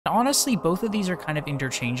Honestly, both of these are kind of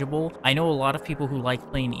interchangeable. I know a lot of people who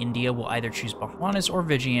like playing India will either choose Bahmanis or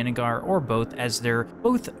Vijayanagar or both, as they're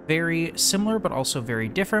both very similar but also very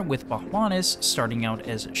different, with Bahmanis starting out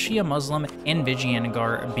as Shia Muslim and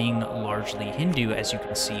Vijayanagar being largely Hindu, as you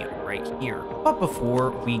can see right here. But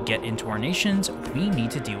before we get into our nations, we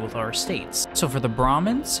need to deal with our states. So for the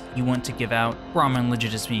Brahmins, you want to give out Brahmin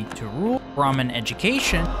legitimacy to rule, Brahmin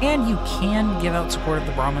education, and you can give out support of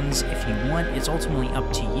the Brahmins if you want. It's ultimately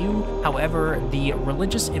up to you. However, the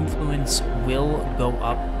religious influence will go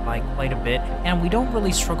up by quite a bit, and we don't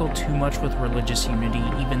really struggle too much with religious unity,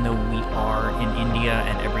 even though we are in India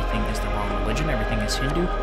and everything is the wrong religion, everything is Hindu.